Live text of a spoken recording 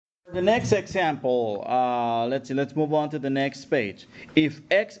The next example, let's see, let's move on to the next page. If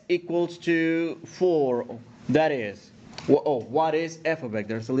x equals to 4, that is, what is f of x?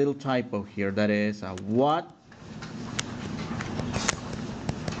 There's a little typo here. That is, what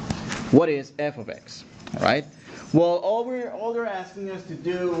is f of x? All right. Well, all they're asking us to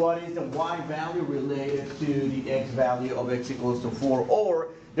do, what is the y value related to the x value of x equals to 4, or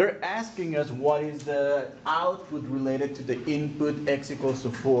they're asking us what is the output related to the input x equals to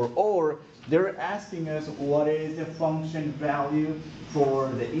 4, or they're asking us what is the function value for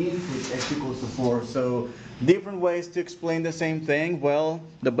the input x equals to 4. So different ways to explain the same thing. Well,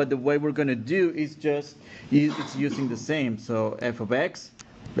 but the way we're going to do is just it's using the same. So f of x,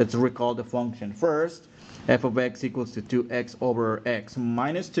 let's recall the function first. F of x equals to 2x over x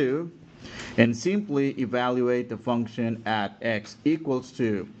minus 2, and simply evaluate the function at x equals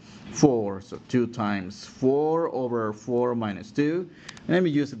to 4. So 2 times 4 over 4 minus 2, and let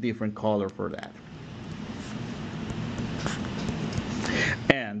me use a different color for that.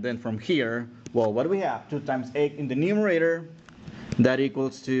 And then from here, well, what do we have? 2 times 8 in the numerator, that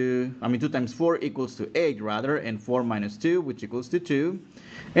equals to, 2 times 4 equals to 8 rather, and 4 minus 2, which equals to 2,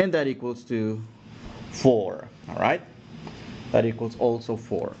 and that equals to 4. All right, that equals also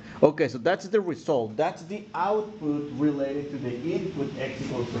 4. Okay, so that's the result. That's the output related to the input x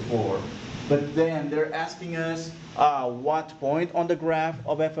equals to 4. But then they're asking us what point on the graph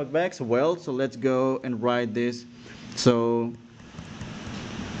of f of x. Well, so let's go and write this. So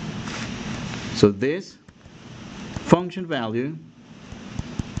this function value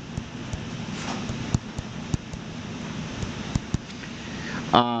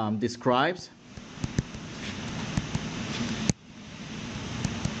describes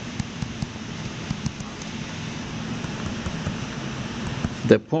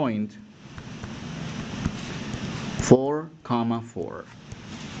the point 4, 4,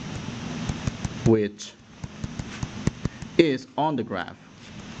 which is on the graph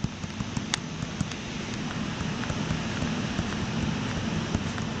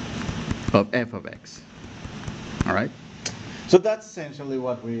of f of x. All right. So that's essentially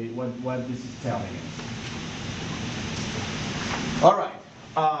what this is telling us. All right.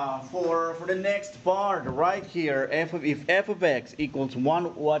 For the next part right here, if f of x equals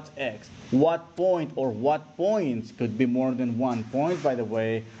 1, what's x? What point or what points, could be more than 1 point, by the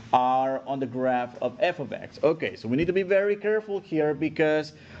way, are on the graph of f of x? Okay, so we need to be very careful here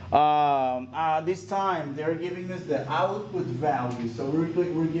because this time they're giving us the output value. So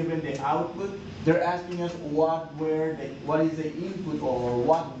we're given the output. They're asking us what is the input, or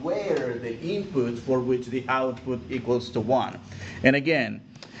what were the inputs for which the output equals to 1. And again,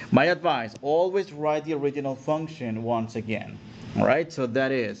 my advice, always write the original function once again. All right, so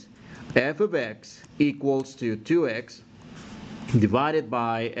that is f of x equals to 2x divided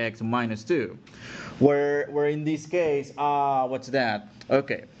by x minus 2. Where in this case, what's that?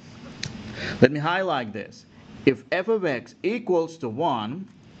 Okay, let me highlight this. If f of x equals to 1,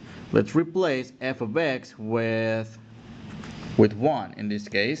 let's replace f of x with 1 in this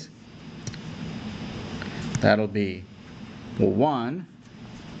case. That'll be 1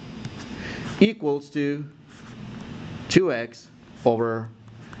 equals to 2x over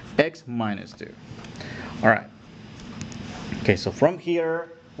x minus 2. All right. Okay, so from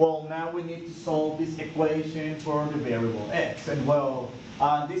here, well, now we need to solve this equation for the variable x. And well,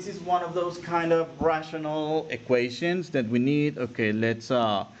 this is one of those kind of rational equations that we need. Okay,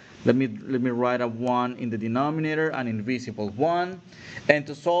 let me write a 1 in the denominator, an invisible 1. And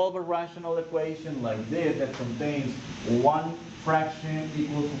to solve a rational equation like this that contains one fraction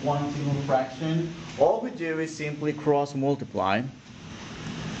equals one single fraction, all we do is simply cross multiply,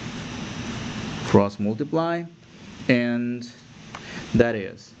 and that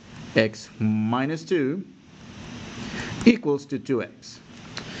is x minus 2 equals to 2x.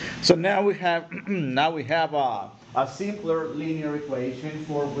 So now we have a simpler linear equation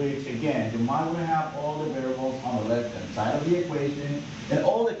for which, again, you might want to have all the variables on the left-hand side of the equation and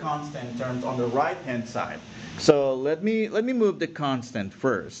all the constant terms on the right-hand side. So let me move the constant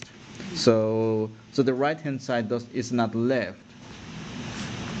first. So the right-hand side is not left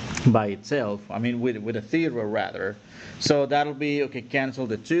by itself. I mean, with a zero rather. So that'll be, okay, cancel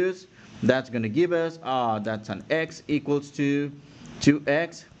the 2's. That's going to give us, that's an x equals to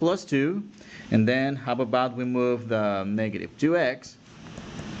 2x plus 2. And then how about we move the negative 2x,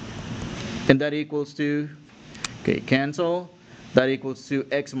 and that equals to, okay, cancel, that equals to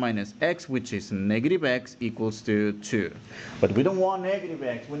x minus x, which is negative x, equals to 2. But we don't want negative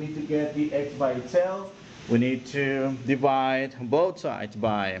x. We need to get the x by itself. We need to divide both sides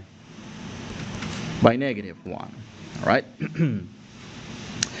by negative 1. All right?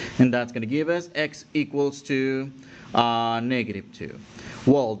 And And that's going to give us x equals to negative 2.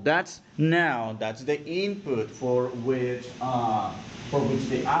 Well, that's the input for which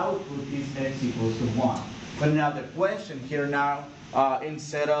the output is x equals to 1. But now the question here now,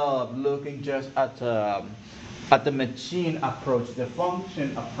 instead of looking just at the machine approach, the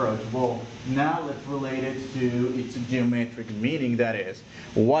function approach, well, now let's relate it to its geometric meaning. That is,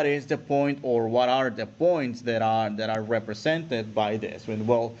 what is the point, or what are the points that are represented by this?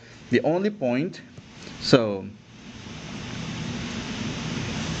 Well, the only point, so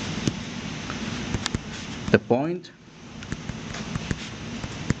the point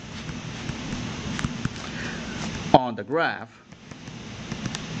on the graph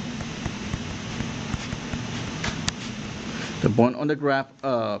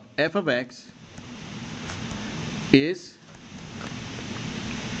of f of x is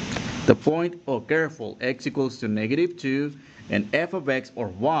the point, oh careful, x equals to negative 2 and f of x or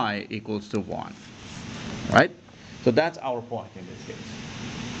y equals to 1. Right? So that's our point in this case.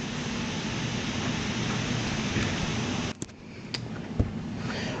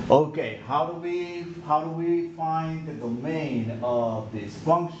 Okay, how do we find the domain of this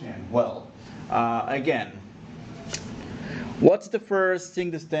function? Well, again, what's the first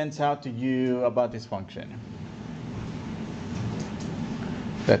thing that stands out to you about this function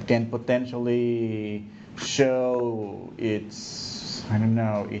that can potentially show its, I don't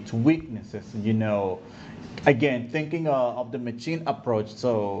know, its weaknesses? Again, thinking of the machine approach,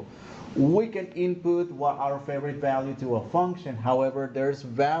 so we can input what our favorite value to a function. However, there's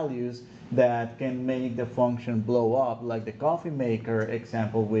values that can make the function blow up, like the coffee maker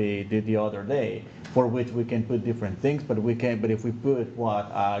example we did the other day, for which we can put different things, but if we put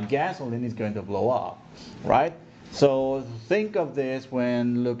gasoline, is going to blow up, right? So think of this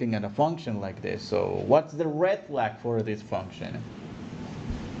when looking at a function like this. So what's the red flag for this function?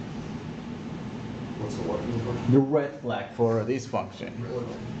 What's the what in the function? The red flag for this function.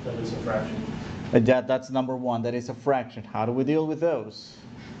 That is a fraction. That's number one. That is a fraction. How do we deal with those?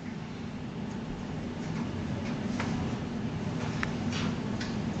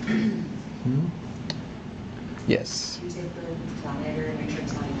 Yes. You take the denominator and make sure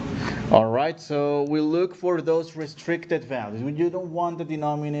it's not equal to All right, so we look for those restricted values. You don't want the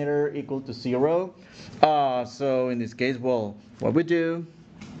denominator equal to 0. So in this case, well, what we do,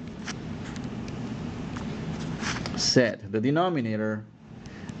 set the denominator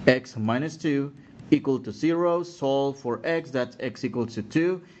x minus 2 equal to 0, solve for x, that's x equals to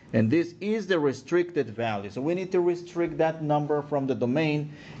 2, and this is the restricted value. So we need to restrict that number from the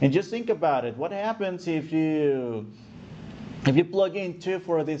domain. And just think about it. What happens if you plug in 2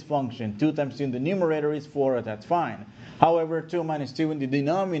 for this function? 2 times 2 in the numerator is 4, that's fine. However, 2 minus 2 in the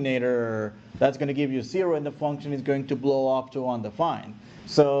denominator, that's going to give you 0, and the function is going to blow up to undefined.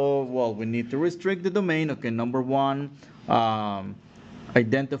 So, well, we need to restrict the domain. Okay, number one,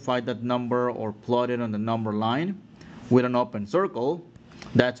 identify that number or plot it on the number line with an open circle.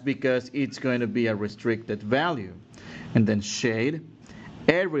 That's because it's going to be a restricted value. And then shade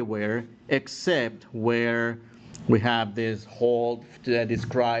everywhere except where we have this hole that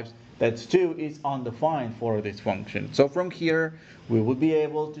describes that 2 is undefined for this function. So from here, we will be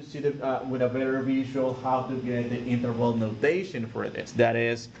able to see with a better visual how to get the interval notation for this. That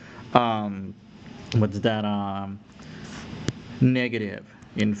is, what's that? Negative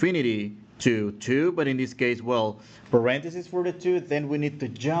infinity to 2, but in this case, well, parentheses for the 2, then we need to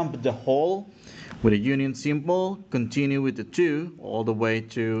jump the hole with a union symbol, continue with the 2 all the way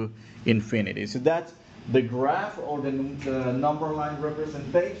to infinity. So that's the graph or the number line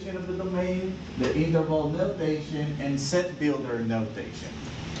representation of the domain, the interval notation, and set builder notation.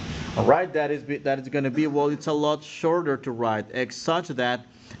 All right, that is going to be, well, it's a lot shorter to write x such that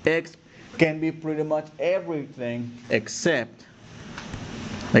x can be pretty much everything except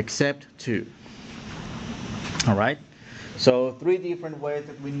 2. All right, so 3 different ways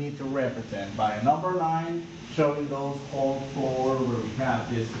that we need to represent: by a number line showing those holes for where we have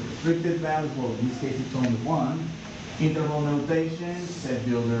this restricted value, well, in this case it's only 1, interval notation, set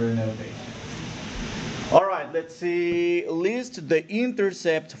builder notation. All right, let's see, list the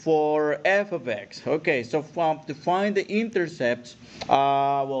intercept for f of x. Okay, so to find the intercepts,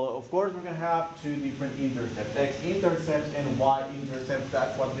 well, of course we're going to have 2 different intercepts, x-intercepts and y-intercepts.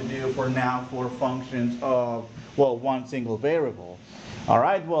 That's what we do for now for functions of, well, one single variable. All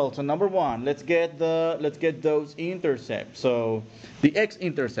right, well, so number 1, let's get those intercepts. So the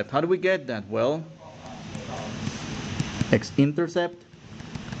x-intercept, how do we get that? Well, x-intercept,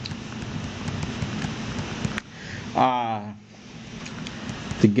 to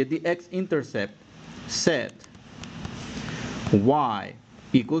get the x-intercept, set y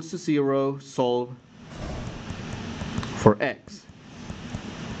equals to 0, solve for x.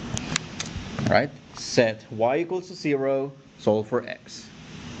 Right? Set y equals to 0, solve for x.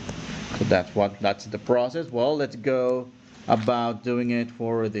 So that's the process. Well, let's go about doing it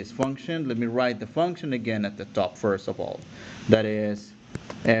for this function. Let me write the function again at the top first of all. That is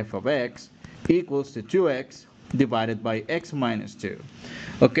f of x equals to 2x divided by x minus 2.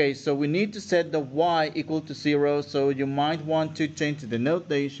 Okay, so we need to set the y equal to 0, so you might want to change the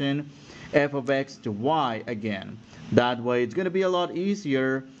notation f of x to y again. That way it's going to be a lot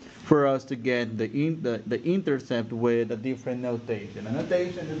easier for us to get the intercept with a different notation. A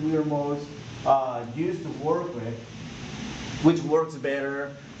notation that we are most used to work with, which works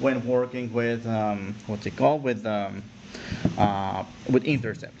better when working with what's it called, with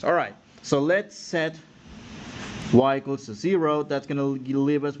intercepts. All right, so let's set y equals to 0. That's going to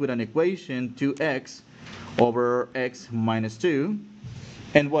leave us with an equation 2x over x minus 2.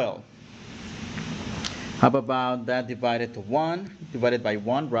 And well, how about that divided by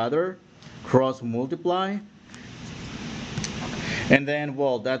 1 rather, cross multiply. And then,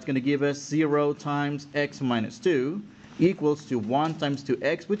 well, that's going to give us 0 times x minus 2 equals to 1 times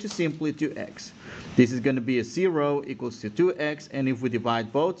 2x, which is simply 2x. This is going to be a 0 equals to 2x, and if we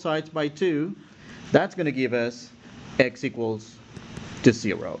divide both sides by 2, that's going to give us x equals to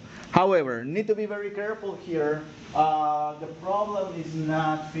 0. However, need to be very careful here. The problem is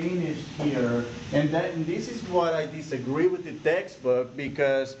not finished here, and this is what I disagree with the textbook,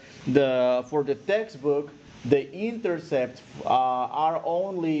 because for the textbook the intercepts are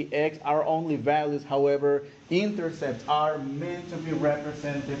only values. However, intercepts are meant to be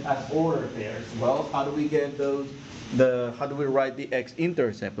represented as order pairs. Well, how do we get those? How do we write the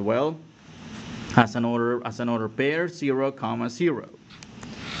x-intercept? Well, as an order pair, 0, 0.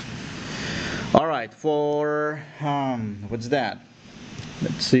 All right, for what's that?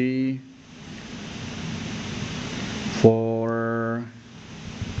 Let's see. For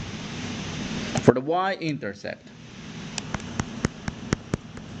the y-intercept,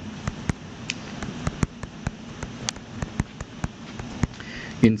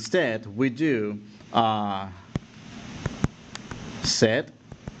 instead we do set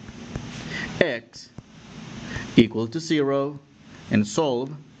x equal to 0 and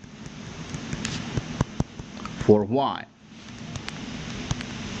solve for y.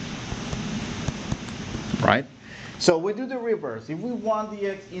 Right? So we do the reverse. If we want the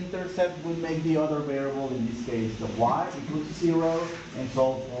x-intercept, we make the other variable, in this case the y, equal to 0 and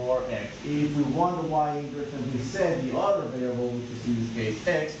solve for x. If we want the y-intercept, we set the other variable, which is in this case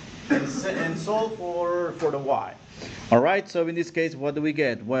x, and solve for the y. Alright, so in this case, what do we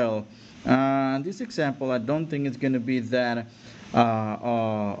get? Well, this example, I don't think it's going to be that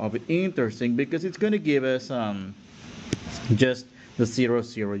of interesting, because it's going to give us just the 0,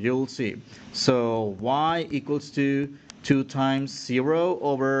 0. You'll see. So y equals to 2 times 0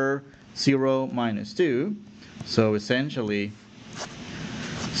 over 0 minus 2. So essentially,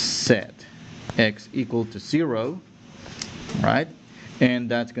 set x equal to 0, right? And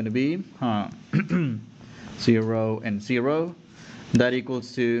that's going to be 0 and 0. That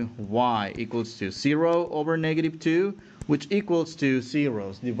equals to y equals to 0 over negative 2, which equals to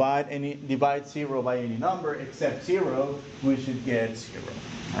zeros. Divide 0 by any number except 0, we should get 0.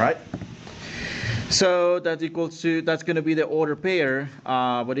 All right? So that's going to be the order pair.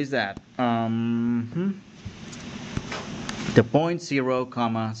 What is that? The point 0,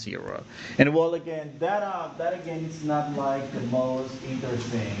 0. And well, again, that again is not like the most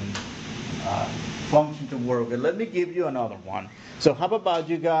interesting function to work with. Let me give you another one. So how about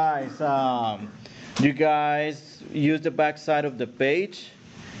you guys? You guys use the back side of the page,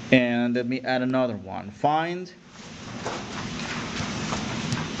 and let me add another one. Find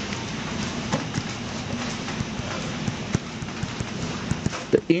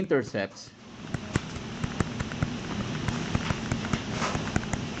the intercepts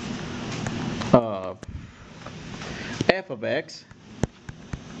of f of x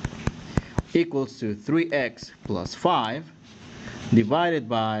equals to 3x plus 5 divided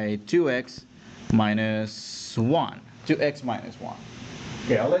by 2x minus 1. 2x minus 1.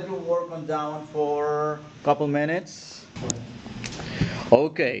 Okay, I'll let you work on down for a couple minutes.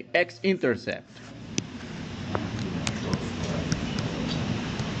 Okay, x-intercept.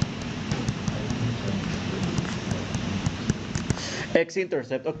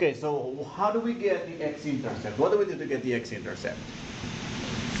 X-intercept. Okay, so how do we get the x-intercept? What do we do to get the x-intercept?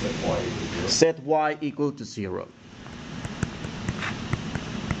 Set y equal to 0.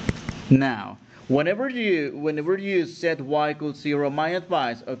 Now, whenever you set y equals 0, my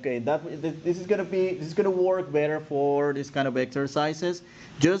advice, okay, this is gonna work better for this kind of exercises.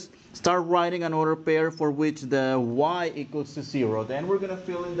 Just start writing an order pair for which the y equals to 0. Then we're gonna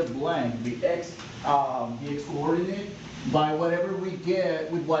fill in the blank, the x coordinate by whatever we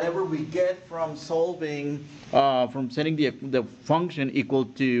get from solving, from setting the function equal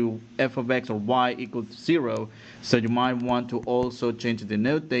to f of x or y equal to 0. So you might want to also change the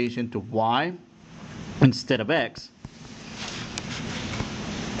notation to y instead of x.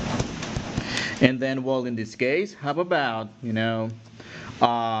 And then, well, in this case, how about,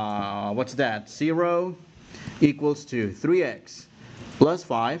 what's that? 0 equals to 3x plus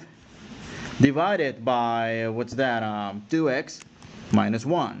 5 divided by, what's that? 2x minus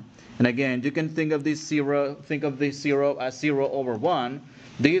 1. And again, you can think of this 0 as 0 over 1.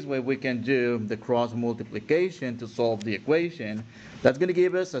 This way we can do the cross multiplication to solve the equation. That's going to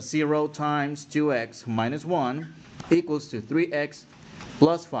give us a 0 times 2x minus 1 equals to 3x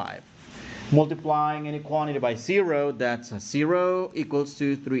plus 5. Multiplying any quantity by 0, that's a 0 equals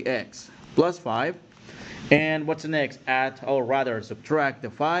to 3x plus 5. And what's next? Add, or rather subtract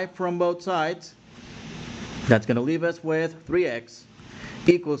the 5 from both sides. That's going to leave us with 3x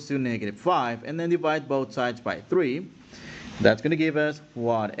equals to negative 5. And then divide both sides by 3. That's going to give us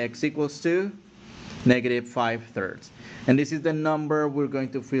what? X equals to negative 5/3. And this is the number we're going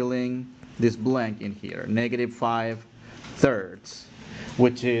to fill in this blank in here, negative 5/3,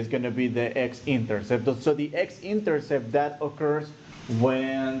 which is going to be the x-intercept. So the x-intercept, that occurs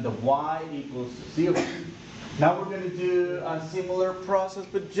when the y equals to 0. Now we're going to do a similar process,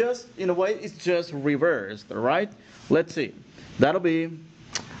 but just in a way it's just reversed, all right? Let's see. That'll be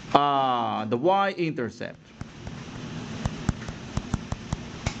the y-intercept.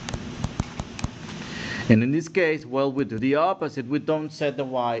 And in this case, well, we do the opposite. We don't set the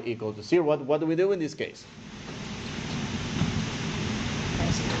y equal to 0. What do we do in this case?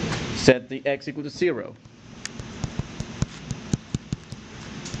 Set the x equal to 0.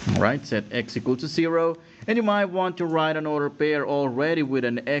 All right, set x equal to 0. And you might want to write an order pair already with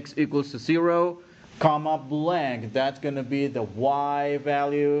an x equals to 0, comma blank. That's going to be the y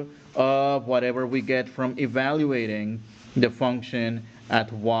value of whatever we get from evaluating the function at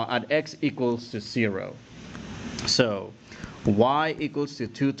x equals to 0. So y equals to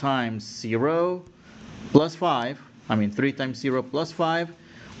 2 times 0 plus 5, 3 times 0 plus 5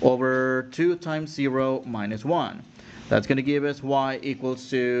 over 2 times 0 minus 1. That's going to give us y equals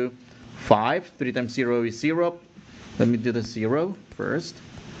to 5. 3 times 0 is 0. Let me do the 0 first.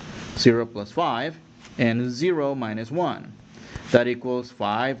 0 plus 5 and 0 minus 1. That equals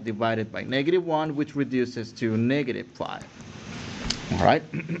 5 divided by negative 1, which reduces to negative 5. All right.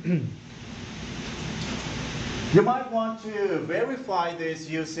 You might want to verify this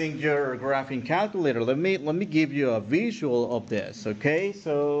using your graphing calculator. Let me give you a visual of this, okay?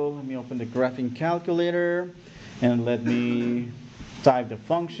 So let me open the graphing calculator and let me type the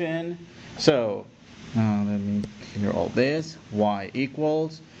function. So let me clear all this. Y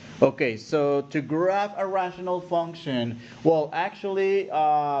equals. Okay, so to graph a rational function, well, actually,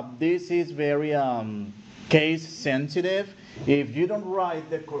 this is very case sensitive. If you don't write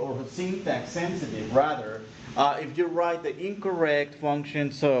or syntax sensitive, rather, if you write the incorrect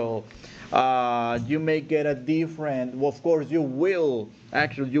function, so you may get a different, well, of course you will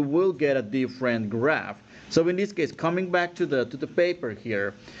get a different graph. So in this case, coming back to the paper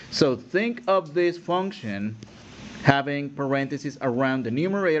here, so think of this function having parentheses around the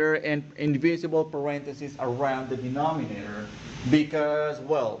numerator and invisible parentheses around the denominator, because,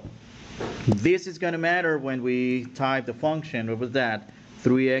 well, this is going to matter when we type the function. What was that?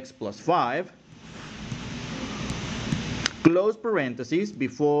 3x plus 5. Close parentheses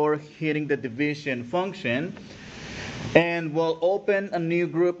before hitting the division function. And we'll open a new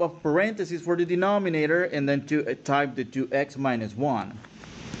group of parentheses for the denominator and then type the 2x minus 1.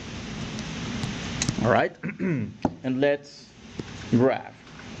 All right? And let's graph.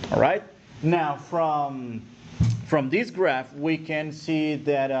 All right? Now, from this graph, we can see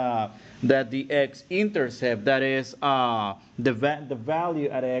that the x-intercept, that is the value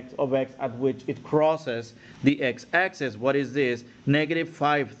of x at which it crosses the x-axis. What is this? Negative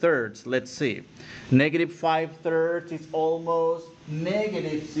 5/3. Let's see. Negative 5/3 is almost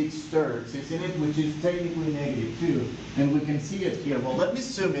negative 6/3, isn't it? Which is technically negative 2. And we can see it here. Well, let me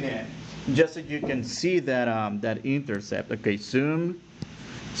zoom it in, just so you can see that that intercept. Okay, zoom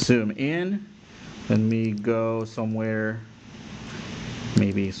in. Let me go somewhere,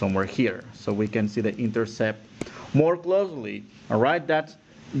 maybe somewhere here, so we can see the intercept more closely. All right, that's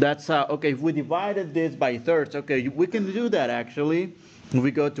okay. If we divided this by thirds, okay, we can do that actually.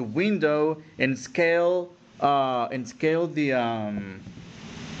 we go to window and scale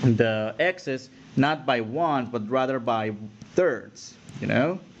the x's not by ones but rather by thirds.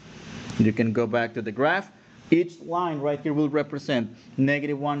 You can go back to the graph. Each line right here will represent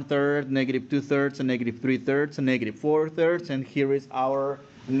negative 1/3, negative 2/3, and negative 3/3, and negative 4/3, and here is our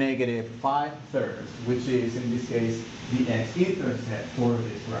negative 5/3, which is in this case the x-intercept for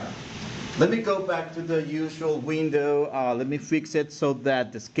this graph. Let me go back to the usual window. Let me fix it so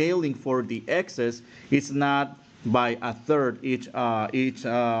that the scaling for the x's is not by a third each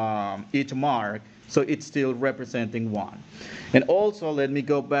mark, so it's still representing 1. And also let me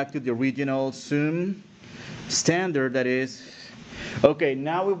go back to the original zoom standard, that is. Okay,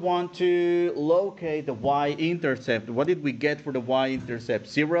 now we want to locate the y-intercept. What did we get for the y-intercept?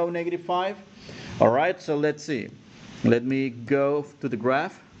 0, negative 5? Alright, so let's see. Let me go to the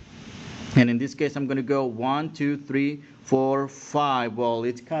graph. And in this case, I'm going to go 1, 2, 3, 4, 5. Well,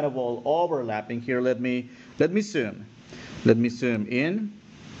 it's kind of all overlapping here. Let me zoom. Let me zoom in.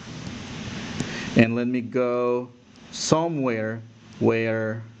 And let me go somewhere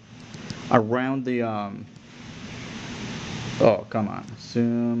where around the oh, come on.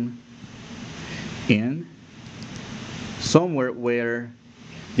 Zoom in. Somewhere where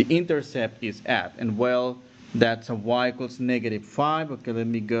the intercept is at. And well, that's a y equals negative 5. Okay, let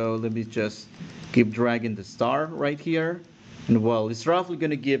me just keep dragging the star right here. And well, it's roughly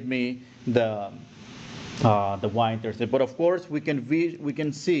going to give me the y-intercept. But of course, we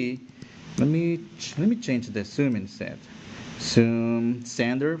can see. Let me change the zoom instead. Zoom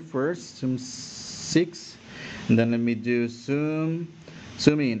standard first, zoom 6, and then let me do zoom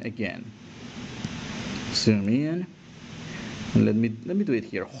in again. Zoom in. And let me do it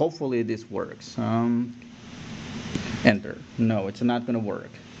here. Hopefully this works. Enter. No, it's not going to work.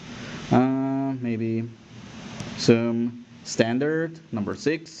 Maybe zoom standard number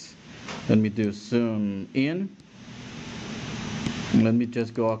 6. Let me do zoom in. Let me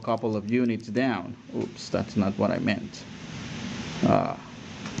just go a couple of units down. Oops, that's not what I meant.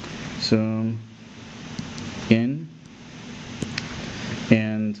 Zoom in.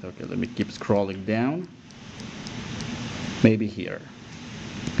 And okay, let me keep scrolling down. Maybe here.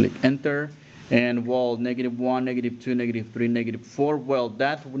 Click enter. And well, negative 1, negative 2, negative 3, negative 4. Well,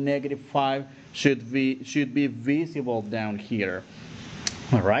 that negative 5 should be visible down here.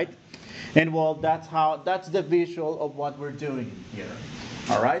 All right. And well, that's the visual of what we're doing here.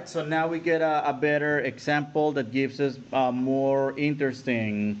 All right. So now we get a better example that gives us more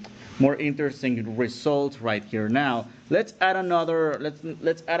interesting results right here. Now let's add another.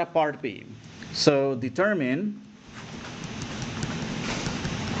 Let's add a part B. So determine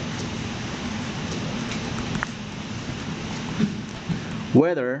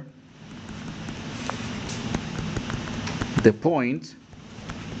whether the point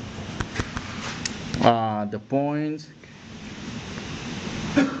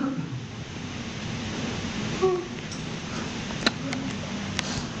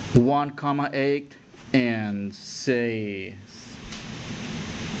 1,8 and say,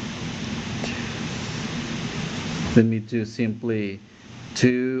 let me do simply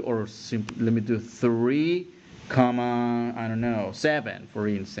 2, or let me do 3, comma, I don't know, 7, for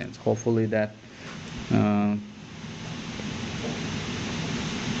instance. Hopefully that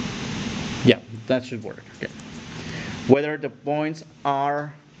yeah, that should work. Okay. Whether the points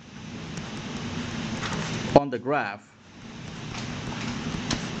are on the graph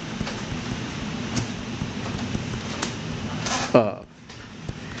of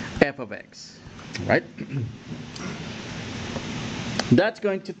f of x, right? That's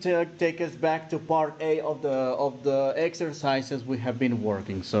going to take us back to part A of the exercises we have been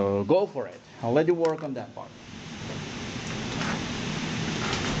working. So go for it. I'll let you work on that part.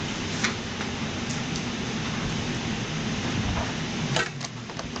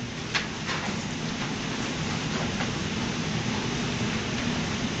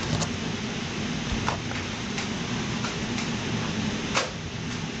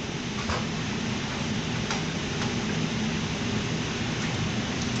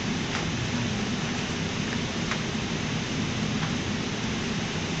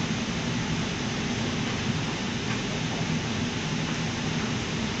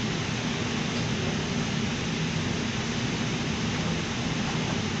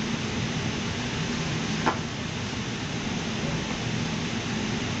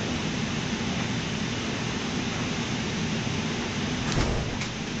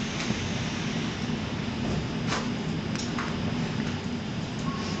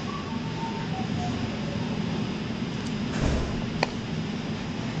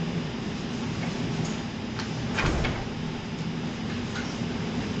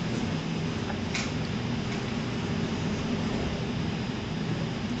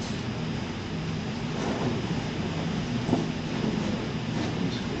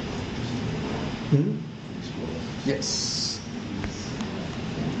 Yes.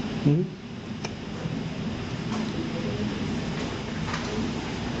 Hmm.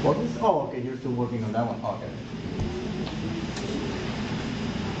 What is? Oh, okay. You're still working on that one. Okay.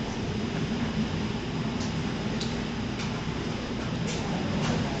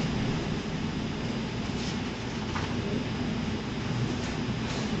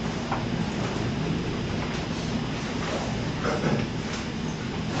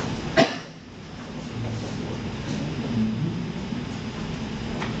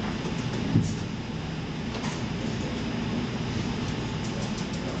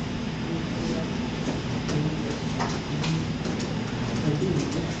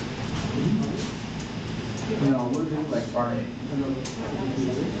 No, we're doing like part A.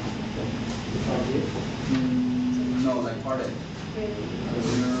 No, like part A. Can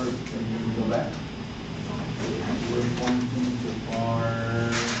you go back? We're pointing to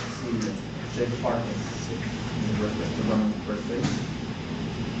part C. Check part A. In the first page.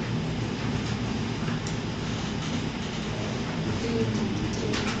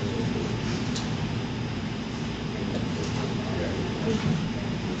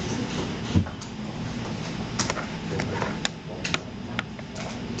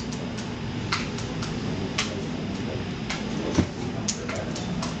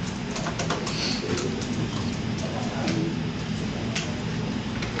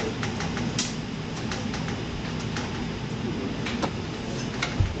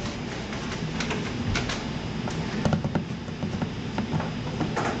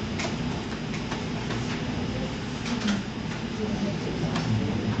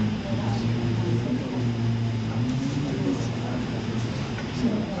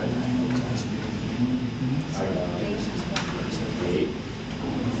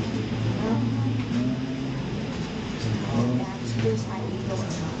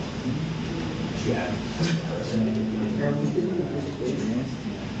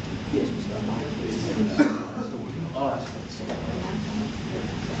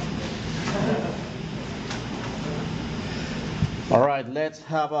 All right, let's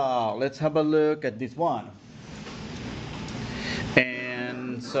have a look at this one.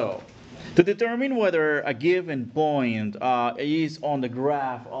 And so, to determine whether a given point is on the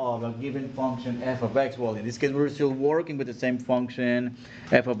graph of a given function f of x, well, in this case, we're still working with the same function,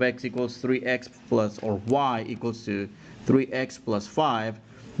 f of x equals 3x plus, or y equals to 3x plus 5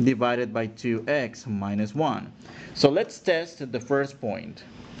 divided by 2x minus 1. So let's test the first point.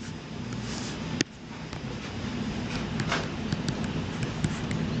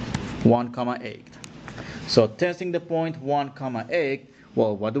 One comma 8. So testing the point 1 comma 8,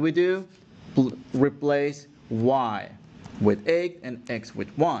 well, what do? Replace y with 8 and x with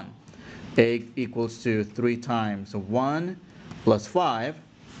 1. 8 equals to 3 times 1 plus 5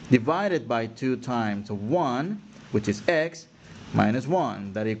 divided by 2 times 1, which is x, minus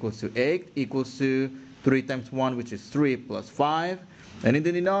 1. That equals to 8 equals to 3 times 1, which is 3 plus 5. And in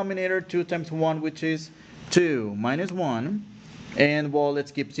the denominator, 2 times 1, which is 2 minus 1. And well,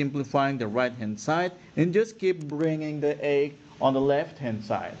 let's keep simplifying the right hand side and just keep bringing the 8 on the left hand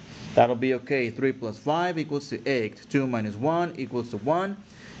side. That'll be okay. 3 plus 5 equals to 8. 2 minus 1 equals to 1.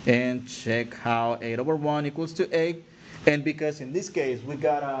 And check how 8 over 1 equals to 8. And because in this case we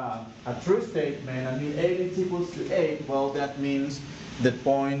got a true statement, I mean 8 is equals to 8, well, that means the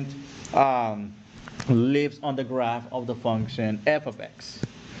point lives on the graph of the function f of x.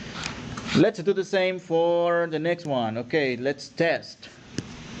 Let's do the same for the next one. Okay, let's test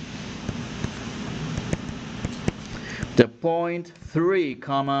the point 3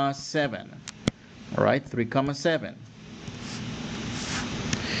 comma 7. All right, 3 comma 7.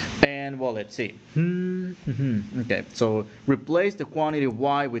 And well, let's see. Okay, so replace the quantity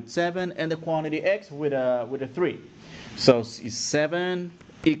y with 7 and the quantity x with a 3. So is 7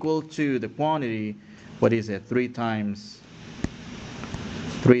 equal to the quantity, what is it, 3 times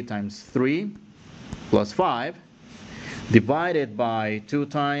 3 plus 5 divided by 2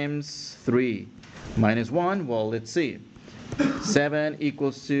 times 3 minus 1. Well, let's see. 7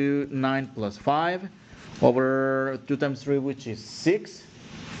 equals to 9 plus 5 over 2 times 3, which is 6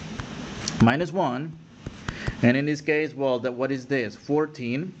 minus 1. And in this case, well, what is this?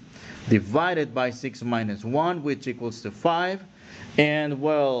 14 divided by 6 minus 1, which equals to 5. And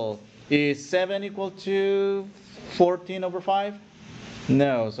well, is 7 equal to 14 over 5?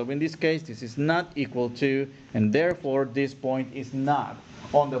 No, so in this case this is not equal to, and therefore this point is not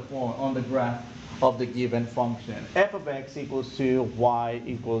on the graph of the given function. F of x equals to y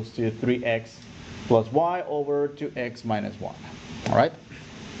equals to 3x plus y over 2x minus 1. All right?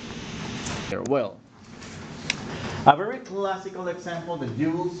 Well, A very classical example that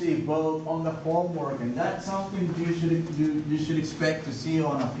you will see both on the homework, and that's something you should expect to see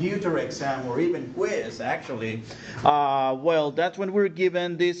on a future exam or even quiz actually. Well, that's when we're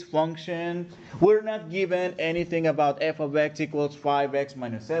given this function. We're not given anything about f of x equals 5x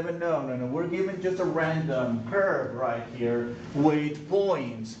minus 7. No. We're given just a random curve right here with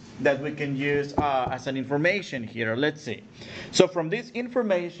points that we can use as an information here. Let's see. So from this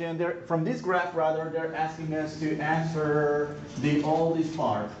information, from this graph rather, they're asking us to answer all these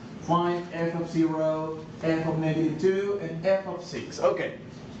parts. Find f of 0, f of negative 2, and f of 6. Okay.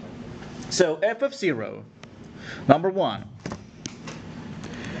 So f of 0, number 1.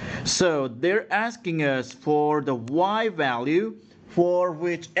 So they're asking us for the y value for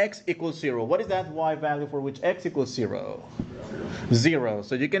which x equals 0. What is that y value for which x equals 0? 0.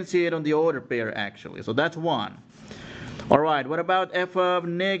 So you can see it on the order pair actually. So that's 1. Alright, what about f of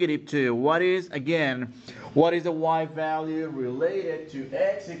negative 2? What is the y value related to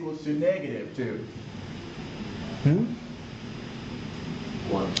x equals to negative 2?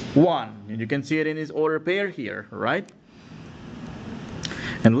 1. And you can see it in this order pair here, right?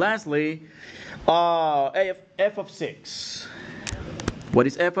 And lastly, f of 6. What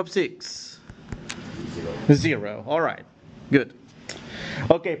is f of 6? 0. Alright, good.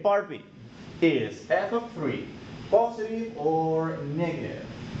 Okay, part B is f of 3 positive or negative?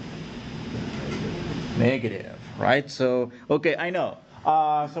 Negative, right? So, okay, I know.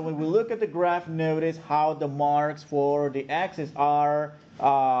 So when we look at the graph, notice how the marks for the axis are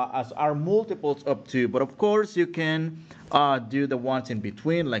multiples of 2. But of course, you can do the ones in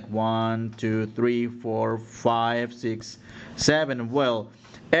between, like 1, 2, 3, 4, 5, 6, 7. Well,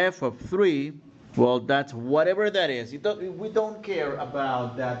 f of 3, well, that's whatever that is. We don't care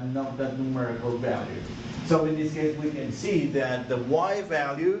about that numerical value. So in this case, we can see that the y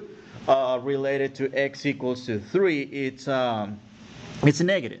value related to x equals to 3, it's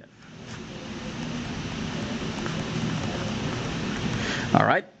negative. All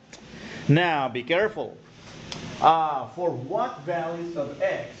right. Now be careful. For what values of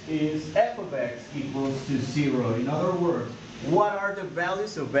x is f of x equals to 0? In other words, what are the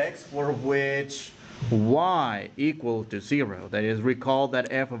values of x for which y equal to 0? That is, recall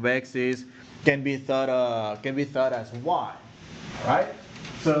that f of x can be thought as y. All right.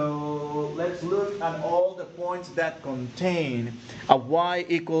 So let's look at all the points that contain a y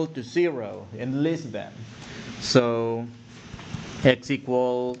equal to 0 and list them. So x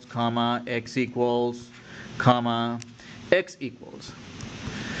equals, comma, x equals, comma, x equals.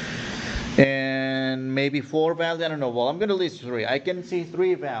 And maybe 4 values, I don't know. Well, I'm going to list 3. I can see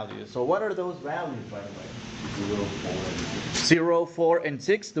 3 values. So what are those values, by the way? 0, 4, and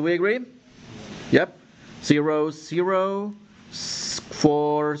 6. Do we agree? Yep. 0, 0,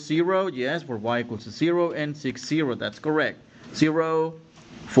 4, 0. Yes, for y equals to 0, and 6, 0. That's correct. 0,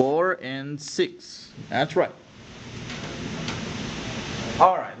 4, and 6. That's right.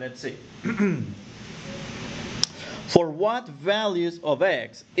 All right, let's see. For what values of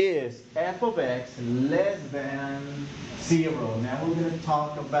x is f of x less than 0? Now we're going to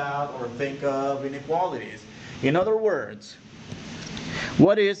talk about or think of inequalities. In other words,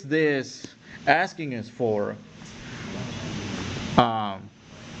 what is this asking us for?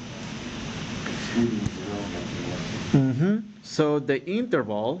 So the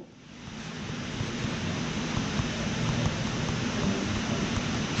interval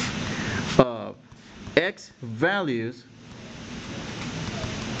of x values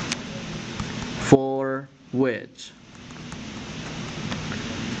for which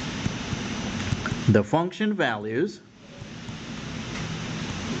the function values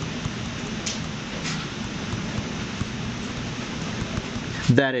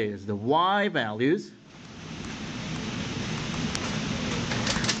that is the y values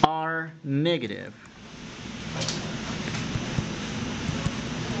are negative.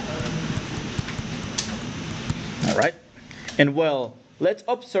 All right. And well, let's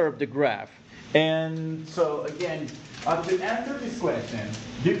observe the graph. And so again, to answer this question,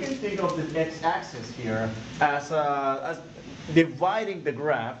 you can think of the x-axis here as dividing the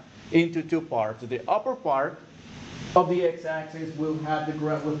graph into 2 parts. The upper part of the x-axis will have the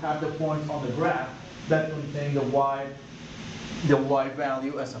points on the graph that contain the y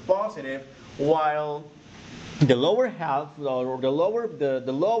value as a positive, while the lower half or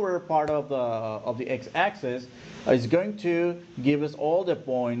the lower part of the x-axis is going to give us all the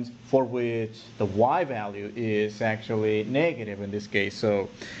points for which the y value is actually negative in this case. So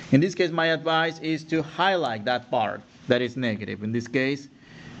in this case, my advice is to highlight that part that is negative. In this case,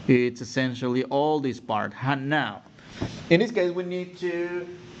 it's essentially all this part. And now, in this case, we need to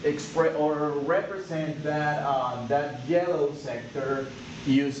express or represent that that yellow sector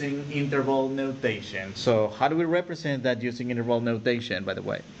using interval notation. So how do we represent that using interval notation, by the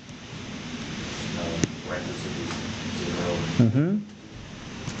way? Parentheses, 0.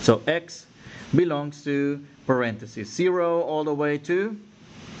 So x belongs to parentheses 0 all the way to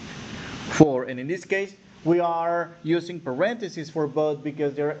 4. And in this case, we are using parentheses for both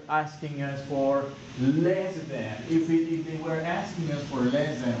because they're asking us for less than. If they were asking us for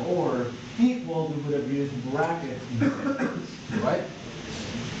less than or equal, we would have used brackets instead, right?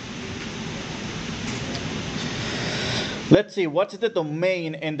 Let's see, what's the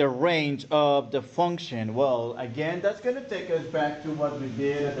domain and the range of the function? Well, again, that's going to take us back to what we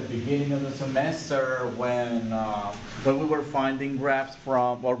did at the beginning of the semester when we were finding graphs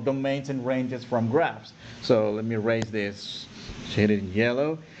from, or domains and ranges from graphs. So let me erase this shaded in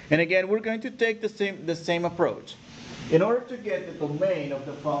yellow. And again, we're going to take the same approach. In order to get the domain of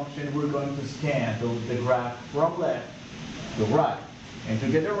the function, we're going to scan the graph from left to right. And to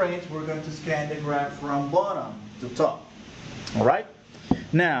get the range, we're going to scan the graph from bottom to top. All right.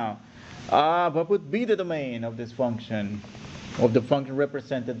 Now, what would be the domain of this function, of the function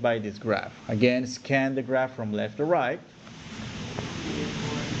represented by this graph? Again, scan the graph from left to right.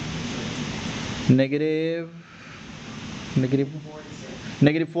 Negative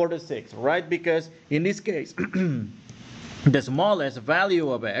 4 to 6, right? Because in this case, the smallest value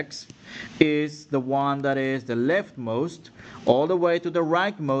of x is the one that is the leftmost all the way to the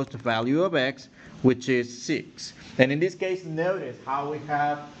rightmost value of x, which is 6. And in this case, notice how we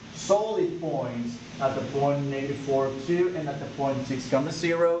have solid points at the point -4, 2 and at the point 6,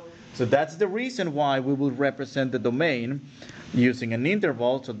 0. So that's the reason why we will represent the domain using an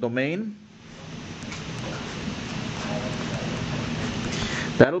interval. So domain,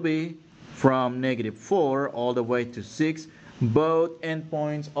 that'll be from -4 all the way to 6. Both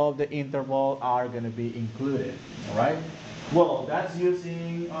endpoints of the interval are going to be included. All right? Well, that's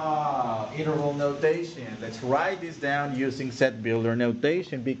using interval notation. Let's write this down using set builder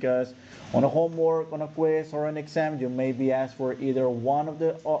notation because on a homework, on a quiz, or an exam, you may be asked for either one of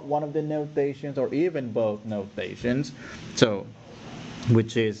the notations or even both notations. So,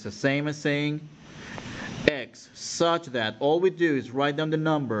 which is the same as saying x such that all we do is write down the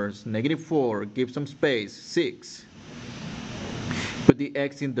numbers, -4, give some space, 6. Put the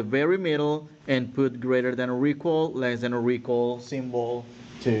x in the very middle and put greater than or equal, less than or equal symbol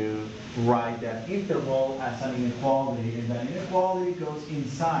to write that interval as an inequality. And that inequality goes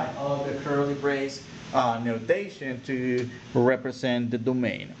inside of the curly brace notation to represent the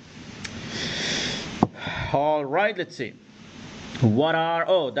domain. All right, let's see.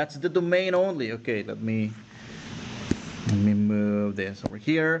 That's the domain only. Okay, let me move this over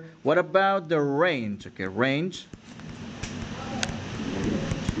here. What about the range? Okay, range.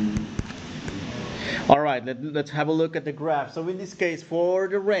 All right, let's have a look at the graph. So in this case, for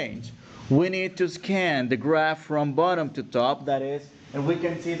the range, we need to scan the graph from bottom to top, that is, and we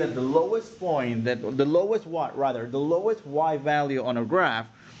can see that the lowest point, the lowest y value on a graph,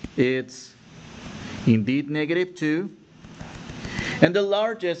 it's indeed -2, and the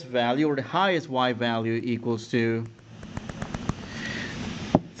largest value or the highest y value equals to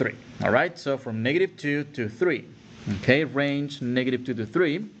 3. All right, so from -2 to 3. Okay, range -2 to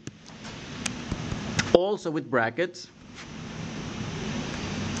 3. Also with brackets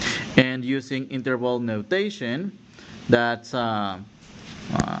and using interval notation. That's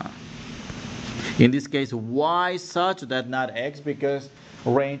in this case y such that not x, because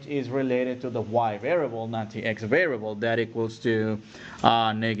range is related to the y variable, not the x variable. That equals to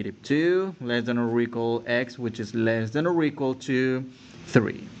 -2 less than or equal x, which is less than or equal to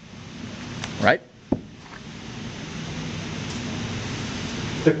 3. Right?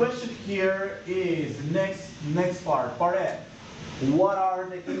 The question here is next part F. What are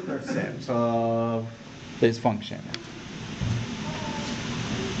the intercepts of this function?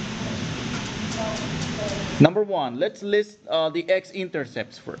 Number one, let's list the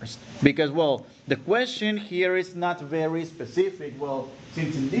x-intercepts first. Because, well, the question here is not very specific. Well,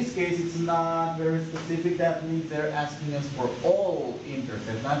 since in this case it's not very specific, that means they're asking us for all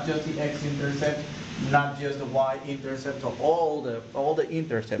intercepts, not just the x-intercept, not just the y-intercept, so all the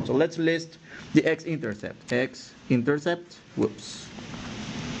intercepts. So let's list the x-intercept. X-intercept, whoops.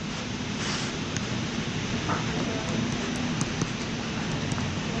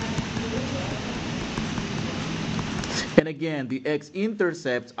 And again, the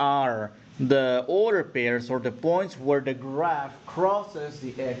x-intercepts are the order pairs or the points where the graph crosses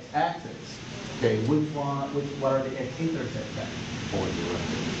the x-axis. Okay, what are the x-intercepts at?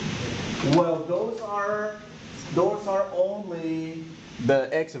 Well, those are those are only the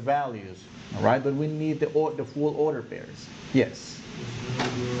x values, all right? But we need the full order pairs. Yes.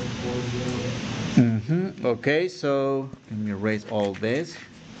 Okay, so let me erase all this.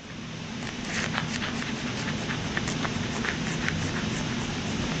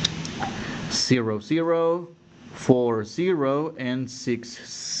 0, 0, 4, 0, and 6,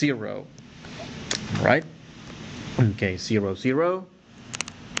 0. All right. Okay, 0, 0,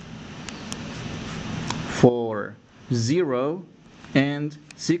 4, 0, and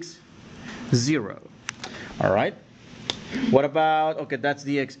 6, 0. All right. What about, okay, that's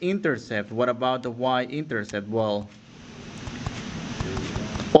the x-intercept. What about the y-intercept? Well,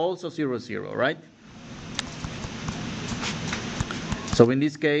 also 0, 0, right? So in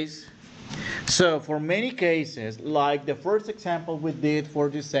this case, so for many cases, like the first example we did for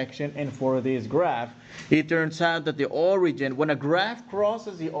this section and for this graph, it turns out that the origin, when a graph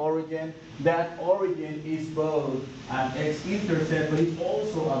crosses the origin, that origin is both an x-intercept, but it's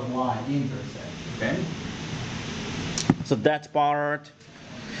also a y-intercept, okay? So that's part,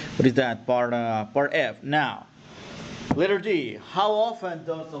 what is that? Part F. Now, letter D, how often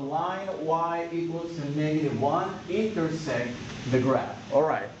does the line y equals to -1 intersect the graph? All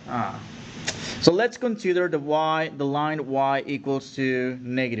right. So let's consider the line y equals to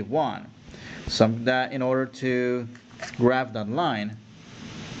 -1. So that in order to graph that line,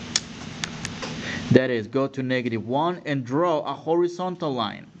 that is, go to -1 and draw a horizontal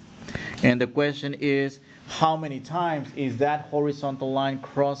line. And the question is, how many times is that horizontal line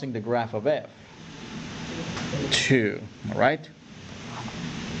crossing the graph of F? 2, all right?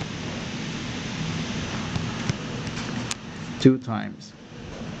 2 times.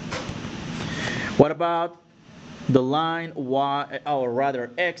 What about the line y, or rather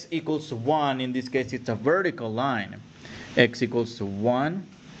x equals to 1? In this case, it's a vertical line. X equals to 1.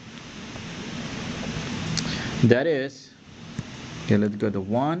 That is, okay, let's go to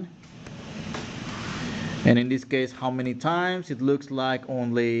 1. And in this case, how many times? It looks like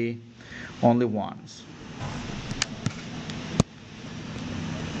only once.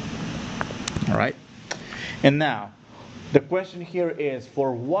 All right. And now, the question here is,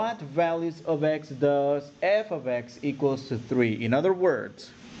 for what values of x does f of x equals to 3? In other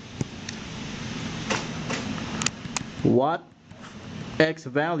words, what x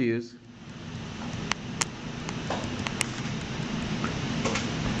values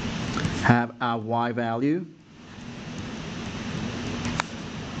have a y value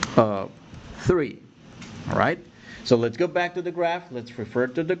of 3? All right. So let's go back to the graph. Let's refer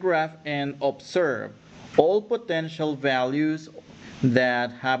to the graph and observe all potential values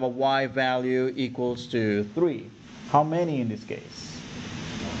that have a y value equals to 3. How many in this case?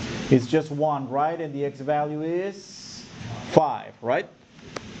 It's just 1, right? And the x value is 5, right?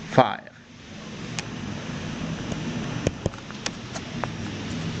 5.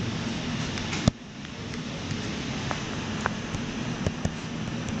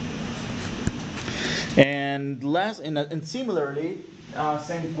 And similarly,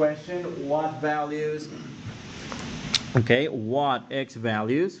 same question, what values, okay, what x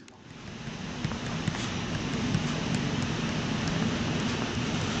values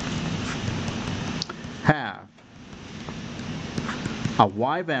have a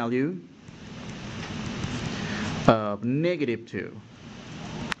y value of -2,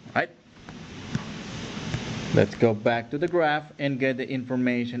 right? Let's go back to the graph and get the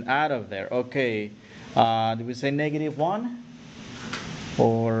information out of there. Okay, did we say -1?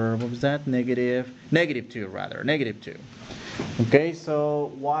 Or what was that? -2 rather, -2. Okay,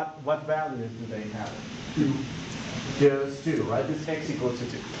 so what values do they have? 2. Just 2, right? This x equals to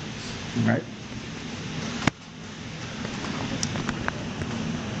 2, right?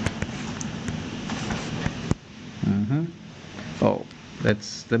 Oh,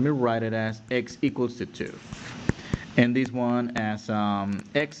 let me write it as x equals to 2, and this one as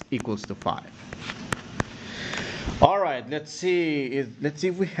x equals to 5. All right, let's see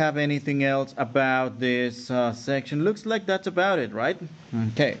if we have anything else about this section. Looks like that's about it, right?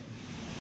 Okay.